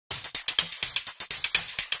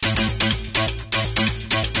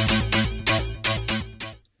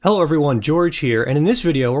Hello everyone, George here, and in this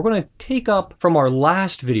video we're going to take up from our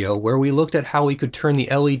last video where we looked at how we could turn the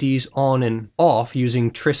LEDs on and off using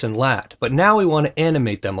tris and lat, but now we want to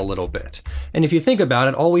animate them a little bit. And if you think about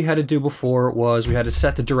it, all we had to do before was we had to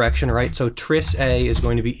set the direction, right? So tris A is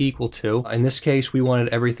going to be equal to, in this case we wanted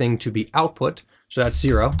everything to be output, so that's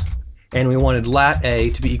 0, and we wanted lat A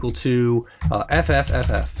to be equal to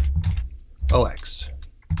OX.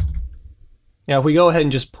 Now if we go ahead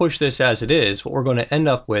and just push this as it is, what we're going to end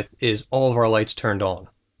up with is all of our lights turned on.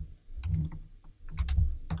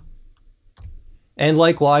 And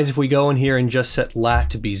likewise, if we go in here and just set lat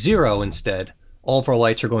to be 0 instead, all of our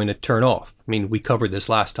lights are going to turn off. I mean, we covered this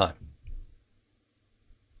last time.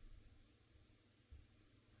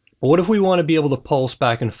 But what if we want to be able to pulse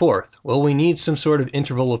back and forth? Well, we need some sort of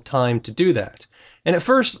interval of time to do that. And at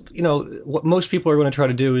first, what most people are going to try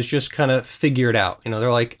to do is just kind of figure it out.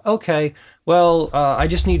 They're like, okay, well, I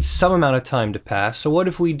just need some amount of time to pass. So what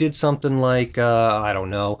if we did something like, I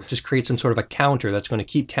don't know, just create some sort of a counter that's going to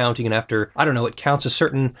keep counting, and after, I don't know, it counts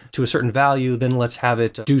to a certain value, then let's have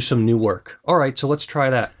it do some new work. All right, so let's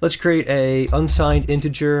try that. Let's create a unsigned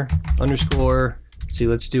integer underscore,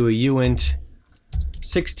 let's do a uint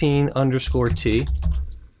 16 underscore t,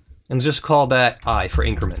 and just call that I for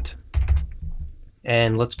increment.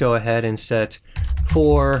 And let's go ahead and set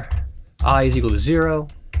for I is equal to 0,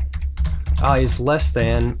 I is less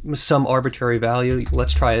than some arbitrary value.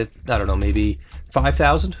 Let's try it, I don't know, maybe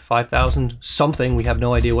 5,000 something. We have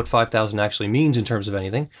no idea what 5,000 actually means in terms of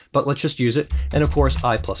anything, but let's just use it. And of course,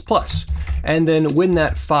 I++. And then when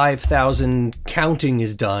that 5,000 counting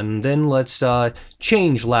is done, then let's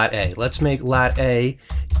change lat A. Let's make lat A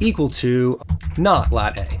equal to not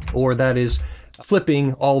lat A, or that is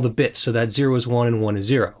flipping all the bits so that 0 is 1 and 1 is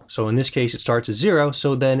 0. So in this case it starts at 0,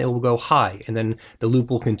 so then it will go high, and then the loop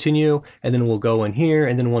will continue, and then we'll go in here,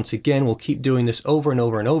 and then once again we'll keep doing this over and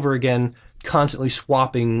over and over again, constantly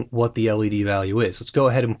swapping what the LED value is. Let's go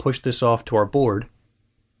ahead and push this off to our board.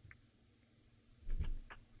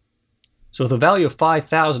 So with a value of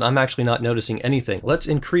 5,000, I'm actually not noticing anything. Let's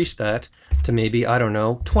increase that to maybe, I don't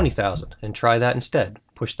know, 20,000 and try that instead.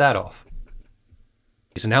 Push that off.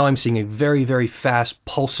 So now I'm seeing a very, very fast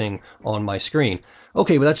pulsing on my screen.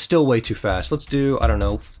 Okay, but that's still way too fast. Let's do, I don't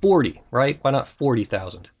know, 40, right? Why not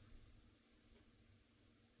 40,000?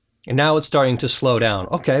 And now it's starting to slow down.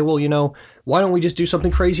 Okay, well, why don't we just do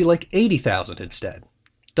something crazy like 80,000 instead?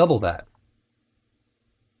 Double that.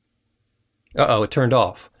 Uh-oh, it turned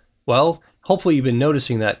off. Well, hopefully you've been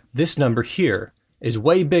noticing that this number here is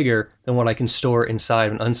way bigger than what I can store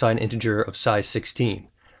inside an unsigned integer of size 16.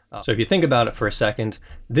 So if you think about it for a second,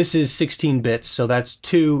 this is 16 bits, so that's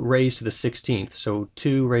 2 raised to the 16th. So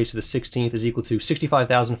 2 raised to the 16th is equal to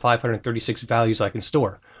 65,536 values I can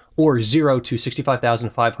store, or 0 to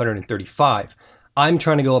 65,535. I'm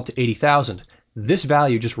trying to go up to 80,000. This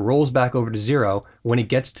value just rolls back over to 0 when it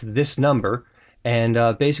gets to this number,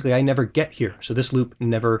 and basically I never get here, so this loop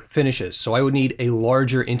never finishes. So I would need a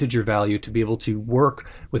larger integer value to be able to work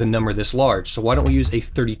with a number this large. So why don't we use a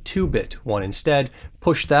 32-bit one instead,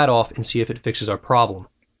 push that off, and see if it fixes our problem.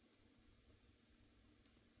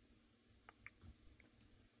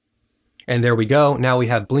 And there we go. Now we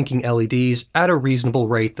have blinking LEDs at a reasonable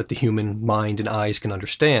rate that the human mind and eyes can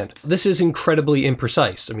understand. This is incredibly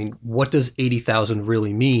imprecise. I mean, what does 80,000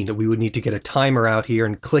 really mean? We would need to get a timer out here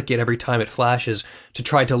and click it every time it flashes to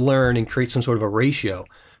try to learn and create some sort of a ratio.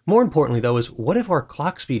 More importantly, though, is what if our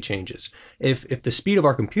clock speed changes? If the speed of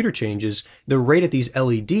our computer changes, the rate of these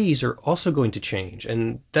LEDs are also going to change,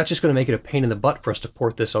 and that's just going to make it a pain in the butt for us to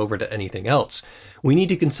port this over to anything else. We need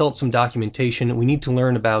to consult some documentation. We need to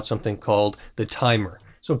learn about something called the timer.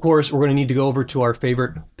 So of course, we're going to need to go over to our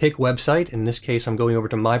favorite PIC website. In this case, I'm going over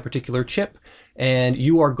to my particular chip, and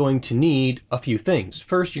you are going to need a few things.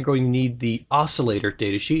 First, you're going to need the oscillator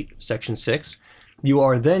datasheet, section 6. You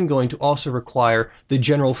are then going to also require the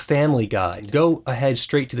general family guide. Go ahead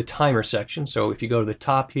straight to the timer section. So if you go to the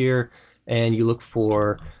top here and you look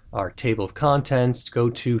for our table of contents,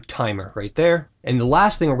 go to timer right there. And the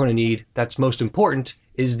last thing we're going to need that's most important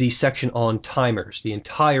is the section on timers, the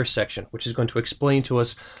entire section, which is going to explain to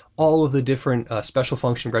us all of the different special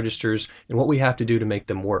function registers and what we have to do to make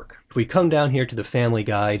them work. If we come down here to the family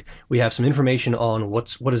guide, we have some information on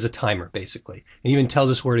what is a timer, basically. It even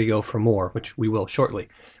tells us where to go for more, which we will shortly.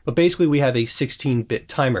 But basically we have a 16-bit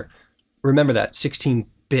timer. Remember that,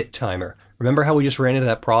 16-bit timer. Remember how we just ran into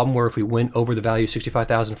that problem where if we went over the value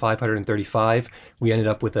 65,535, we ended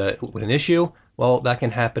up with an issue? Well, that can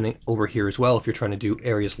happen over here as well if you're trying to do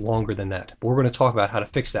areas longer than that. But we're going to talk about how to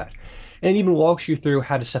fix that. And it even walks you through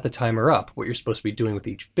how to set the timer up, what you're supposed to be doing with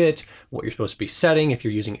each bit, what you're supposed to be setting if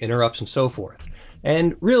you're using interrupts, and so forth.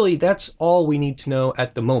 And really, that's all we need to know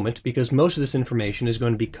at the moment, because most of this information is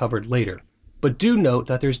going to be covered later. But do note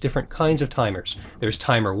that there's different kinds of timers. There's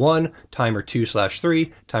timer 1, timer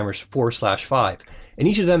 2/3, timers 4/5. And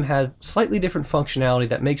each of them have slightly different functionality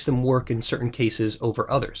that makes them work in certain cases over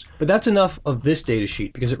others. But that's enough of this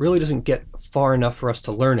datasheet, because it really doesn't get far enough for us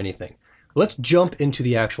to learn anything. Let's jump into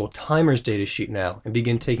the actual timers datasheet now and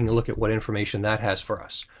begin taking a look at what information that has for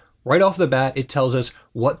us. Right off the bat, it tells us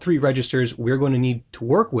what 3 registers we're going to need to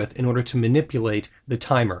work with in order to manipulate the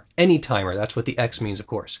timer. Any timer, that's what the X means, of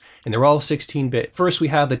course. And they're all 16-bit. First, we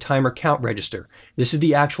have the timer count register. This is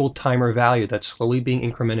the actual timer value that's slowly being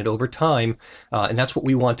incremented over time, and that's what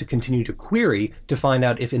we want to continue to query to find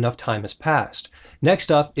out if enough time has passed.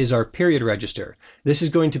 Next up is our period register. This is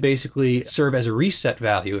going to basically serve as a reset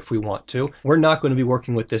value if we want to. We're not going to be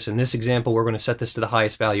working with this in this example. We're going to set this to the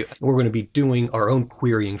highest value. We're going to be doing our own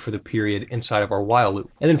querying for the period inside of our while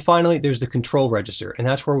loop. And then finally, there's the control register, and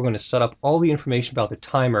that's where we're going to set up all the information about the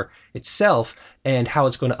timer itself and how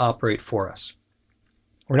it's going to operate for us.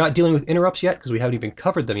 We're not dealing with interrupts yet because we haven't even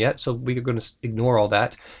covered them yet, so we're going to ignore all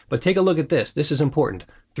that. But take a look at this. This is important.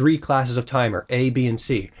 3 classes of timer, A, B, and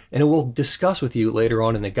C. And it will discuss with you later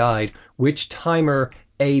on in the guide which timer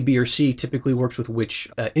A, B, or C typically works with which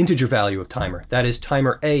integer value of timer. That is,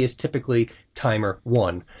 timer A is typically timer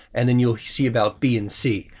 1. And then you'll see about B and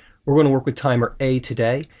C. We're going to work with timer A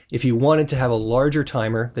today. If you wanted to have a larger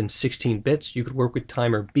timer than 16 bits, you could work with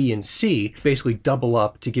timer B and C, basically double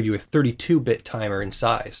up to give you a 32-bit timer in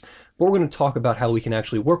size. But we're going to talk about how we can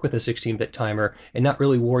actually work with a 16-bit timer and not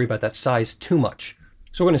really worry about that size too much.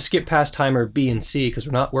 So we're going to skip past timer B and C because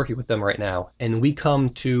we're not working with them right now. And we come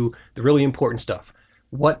to the really important stuff,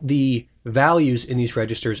 what the values in these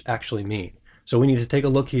registers actually mean. So we need to take a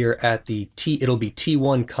look here at the it'll be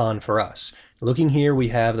T1 con for us. Looking here, we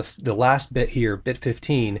have the last bit here, bit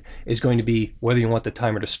 15, is going to be whether you want the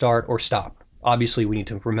timer to start or stop. Obviously, we need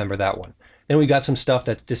to remember that one. Then we got some stuff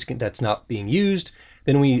that's not being used.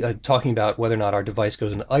 Then we are talking about whether or not our device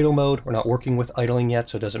goes into idle mode. We're not working with idling yet,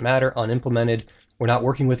 so it doesn't matter. Unimplemented. We're not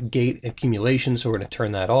working with gate accumulation, so we're going to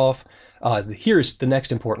turn that off. Here's the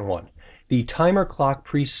next important one. The timer clock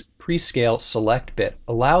prescale select bit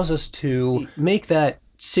allows us to make that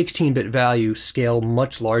 16-bit value scale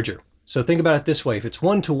much larger. So think about it this way. If it's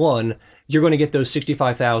 1-to-1, you're going to get those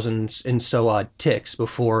 65,000 and so odd ticks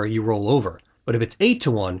before you roll over. But if it's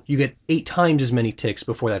 8-to-1, you get 8 times as many ticks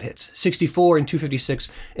before that hits. 64 and 256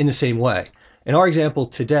 in the same way. In our example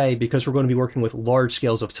today, because we're going to be working with large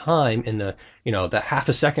scales of time in the half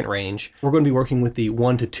a second range, we're going to be working with the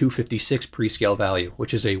 1 to 256 prescale value,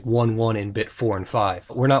 which is a 1-1 in bit 4 and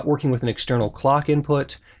 5. We're not working with an external clock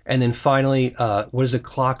input. And then finally, what is the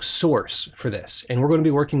clock source for this? And we're going to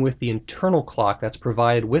be working with the internal clock that's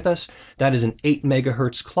provided with us. That is an 8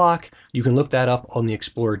 megahertz clock. You can look that up on the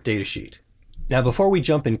Explorer datasheet. Now, before we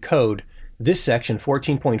jump in code, this section,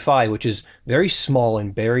 14.5, which is very small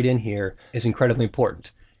and buried in here, is incredibly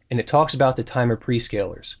important. And it talks about the timer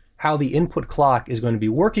prescalers, how the input clock is going to be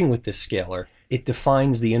working with this scaler. It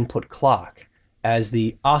defines the input clock as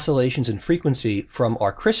the oscillations in frequency from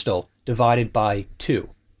our crystal divided by 2.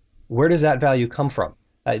 Where does that value come from?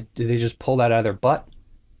 Did they just pull that out of their butt?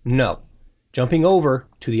 No. Jumping over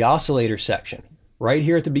to the oscillator section, right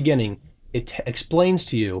here at the beginning, it explains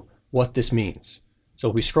to you what this means. So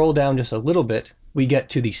if we scroll down just a little bit, we get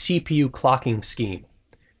to the CPU clocking scheme.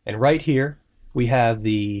 And right here, we have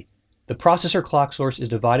the processor clock source is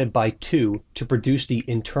divided by 2 to produce the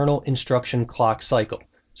internal instruction clock cycle.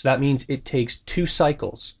 So that means it takes 2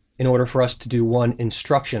 cycles in order for us to do one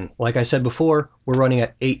instruction. Like I said before, we're running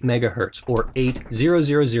at 8 megahertz or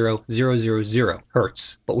 8,000,000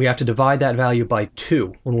 hertz. But we have to divide that value by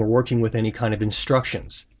 2 when we're working with any kind of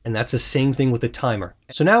instructions. And that's the same thing with the timer.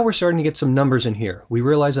 So now we're starting to get some numbers in here. We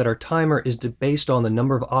realize that our timer is based on the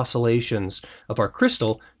number of oscillations of our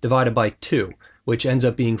crystal divided by 2, which ends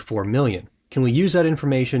up being 4 million. Can we use that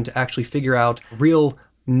information to actually figure out a real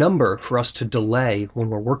number for us to delay when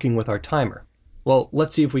we're working with our timer? Well,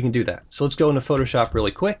 let's see if we can do that. So let's go into Photoshop really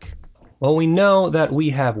quick. Well, we know that we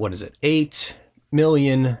have, 8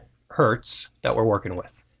 million hertz that we're working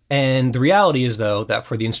with. And the reality is, though, that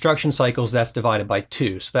for the instruction cycles, that's divided by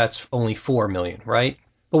 2, so that's only 4 million, right?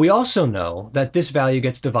 But we also know that this value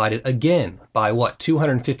gets divided again by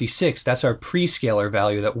 256. That's our prescaler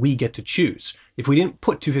value that we get to choose. If we didn't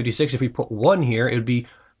put 256, if we put 1 here, it would be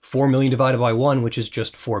 4 million divided by 1, which is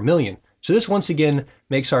just 4 million. So this once again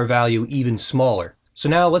makes our value even smaller. So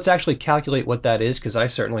now let's actually calculate what that is, because I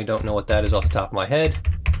certainly don't know what that is off the top of my head.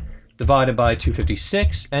 Divided by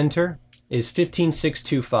 256, enter, is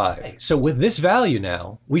 15,625. So with this value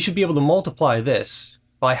now, we should be able to multiply this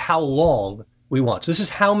by how long we want. So this is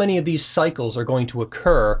how many of these cycles are going to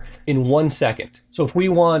occur in 1 second. So if we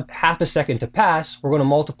want half a second to pass, we're going to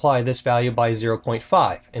multiply this value by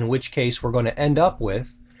 0.5, in which case we're going to end up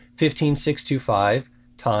with 15,625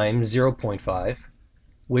 times 0.5,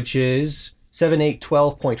 which is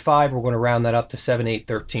 7812.5. We're going to round that up to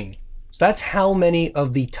 7813. So that's how many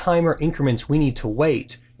of the timer increments we need to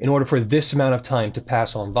wait in order for this amount of time to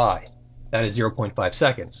pass on by. That is 0.5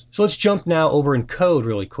 seconds. So let's jump now over in code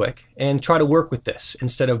really quick and try to work with this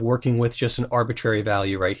instead of working with just an arbitrary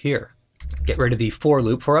value right here. Get rid of the for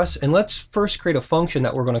loop for us, and let's first create a function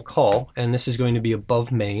that we're going to call, and this is going to be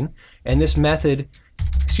above main. And this method,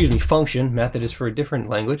 function, method is for a different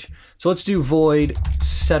language. So let's do void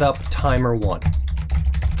setup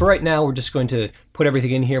timer1. For right now, we're just going to put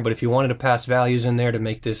everything in here, but if you wanted to pass values in there to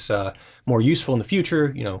make this more useful in the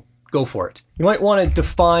future, go for it. You might want to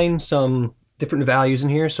define some different values in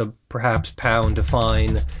here. So perhaps pound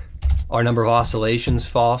define our number of oscillations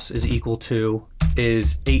FOSS is equal to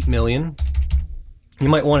is 8 million. You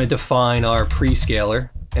might want to define our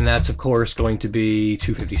prescaler, and that's of course going to be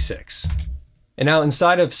 256. And now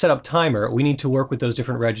inside of setup timer, we need to work with those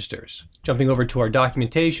different registers. Jumping over to our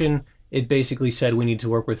documentation, it basically said we need to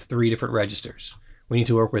work with 3 different registers. We need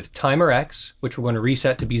to work with timer X, which we're going to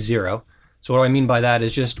reset to be 0. So what I mean by that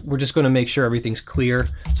is we're just going to make sure everything's clear.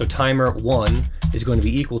 So timer 1 is going to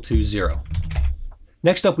be equal to 0.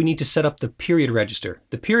 Next up, we need to set up the period register.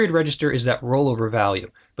 The period register is that rollover value.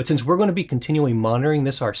 But since we're going to be continually monitoring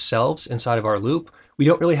this ourselves inside of our loop, we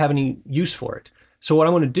don't really have any use for it. So what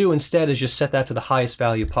I'm going to do instead is just set that to the highest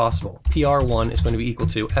value possible. PR1 is going to be equal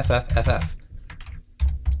to FFFF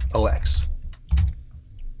OX.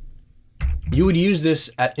 You would use this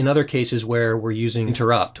in other cases where we're using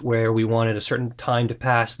interrupt, where we wanted a certain time to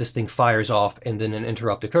pass, this thing fires off, and then an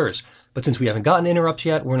interrupt occurs. But since we haven't gotten interrupts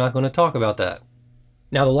yet, we're not going to talk about that.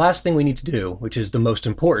 Now the last thing we need to do, which is the most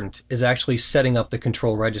important, is actually setting up the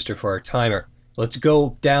control register for our timer. Let's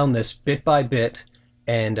go down this bit by bit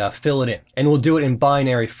and fill it in. And we'll do it in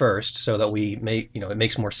binary first so that it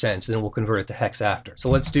makes more sense. Then we'll convert it to hex after. So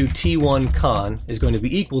let's do T1 con is going to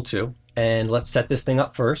be equal to, and let's set this thing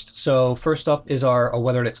up first. So first up is our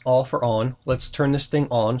whether it's off or on. Let's turn this thing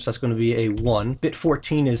on, so that's going to be a 1. Bit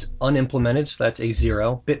 14 is unimplemented, so that's a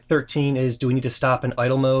 0. Bit 13 is do we need to stop in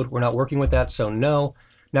idle mode? We're not working with that, so no.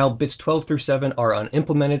 Now bits 12 through 7 are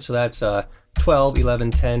unimplemented, so that's 12,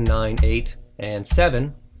 11, 10, 9, 8, and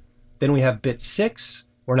 7. Then we have bit 6.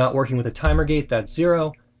 We're not working with a timer gate, that's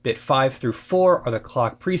 0. Bit 5 through 4 are the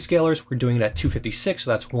clock prescalers. We're doing it at 256,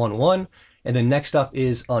 so that's 1, 1. And then next up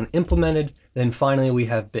is unimplemented. Then finally we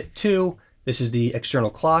have bit 2. This is the external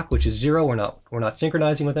clock, which is 0. We're not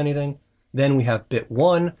synchronizing with anything. Then we have bit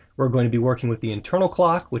 1. We're going to be working with the internal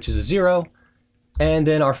clock, which is a 0. And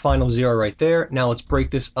then our final 0 right there. Now let's break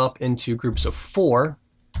this up into groups of 4.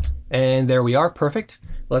 And there we are, perfect.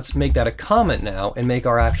 Let's make that a comment now and make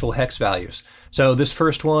our actual hex values. So this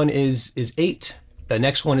first one is 8. The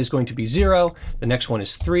next one is going to be 0. The next one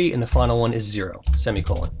is 3. And the final one is 0,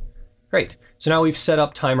 semicolon. Great, so now we've set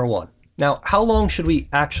up timer 1. Now, how long should we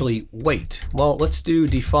actually wait? Well, let's do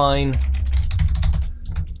define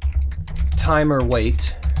timer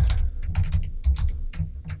wait.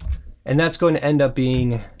 And that's going to end up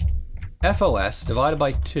being FOS divided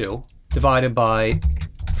by 2 divided by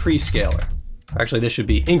prescaler. Actually, this should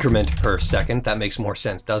be increment per second. That makes more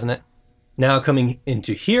sense, doesn't it? Now coming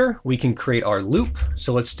into here, we can create our loop.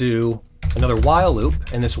 So let's do another while loop,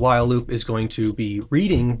 and this while loop is going to be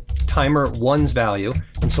reading timer 1's value.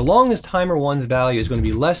 And so long as timer 1's value is going to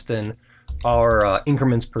be less than our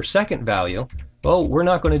increments per second value, well, we're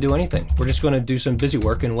not going to do anything. We're just going to do some busy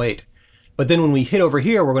work and wait. But then when we hit over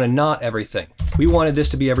here, we're going to not everything. We wanted this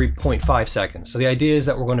to be every 0.5 seconds. So the idea is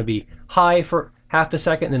that we're going to be high for half the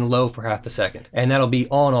second and then low for half the second. And that'll be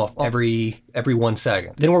on off every 1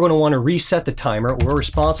 second. Then we're going to want to reset the timer. We're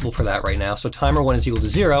responsible for that right now. So timer 1 is equal to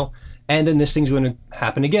 0. And then this thing's going to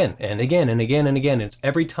happen again and again and again and again. It's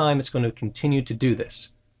every time it's going to continue to do this.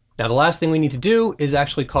 Now the last thing we need to do is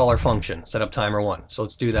actually call our function, set up timer 1. So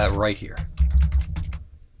let's do that right here.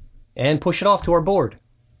 And push it off to our board.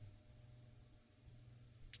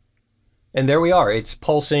 And there we are. It's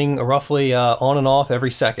pulsing roughly on and off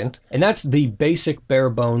every second. And that's the basic bare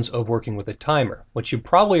bones of working with a timer. What you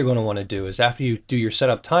probably are going to want to do is after you do your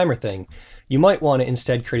setup timer thing, you might want to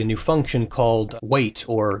instead create a new function called wait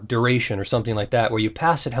or duration or something like that, where you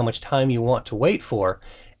pass it how much time you want to wait for.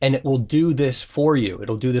 and it will do this for you.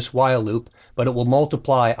 It'll do this while loop, but it will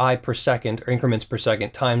multiply I per second, or increments per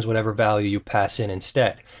second, times whatever value you pass in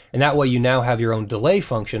instead. And that way you now have your own delay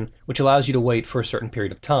function, which allows you to wait for a certain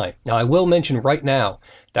period of time. Now, I will mention right now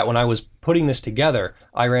that when I was putting this together,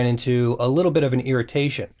 I ran into a little bit of an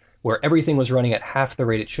irritation where everything was running at half the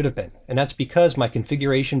rate it should have been. And that's because my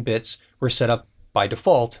configuration bits were set up by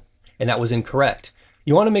default, and that was incorrect.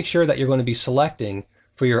 You want to make sure that you're going to be selecting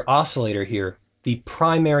for your oscillator here the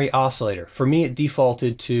primary oscillator. For me, it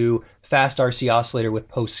defaulted to fast RC oscillator with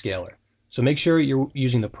post scaler. So make sure you're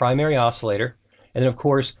using the primary oscillator, and then of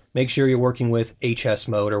course, make sure you're working with HS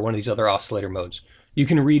mode or one of these other oscillator modes. You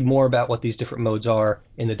can read more about what these different modes are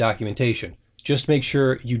in the documentation. Just make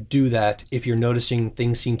sure you do that if you're noticing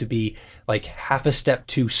things seem to be like half a step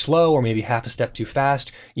too slow or maybe half a step too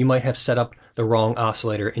fast. You might have set up the wrong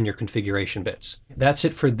oscillator in your configuration bits. That's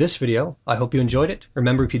it for this video. I hope you enjoyed it.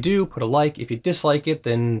 Remember, if you do, put a like. If you dislike it,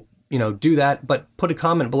 then do that, but put a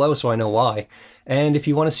comment below so I know why. And if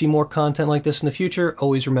you want to see more content like this in the future,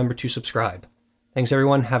 always remember to subscribe. Thanks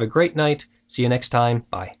everyone. Have a great night. See you next time.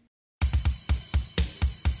 Bye.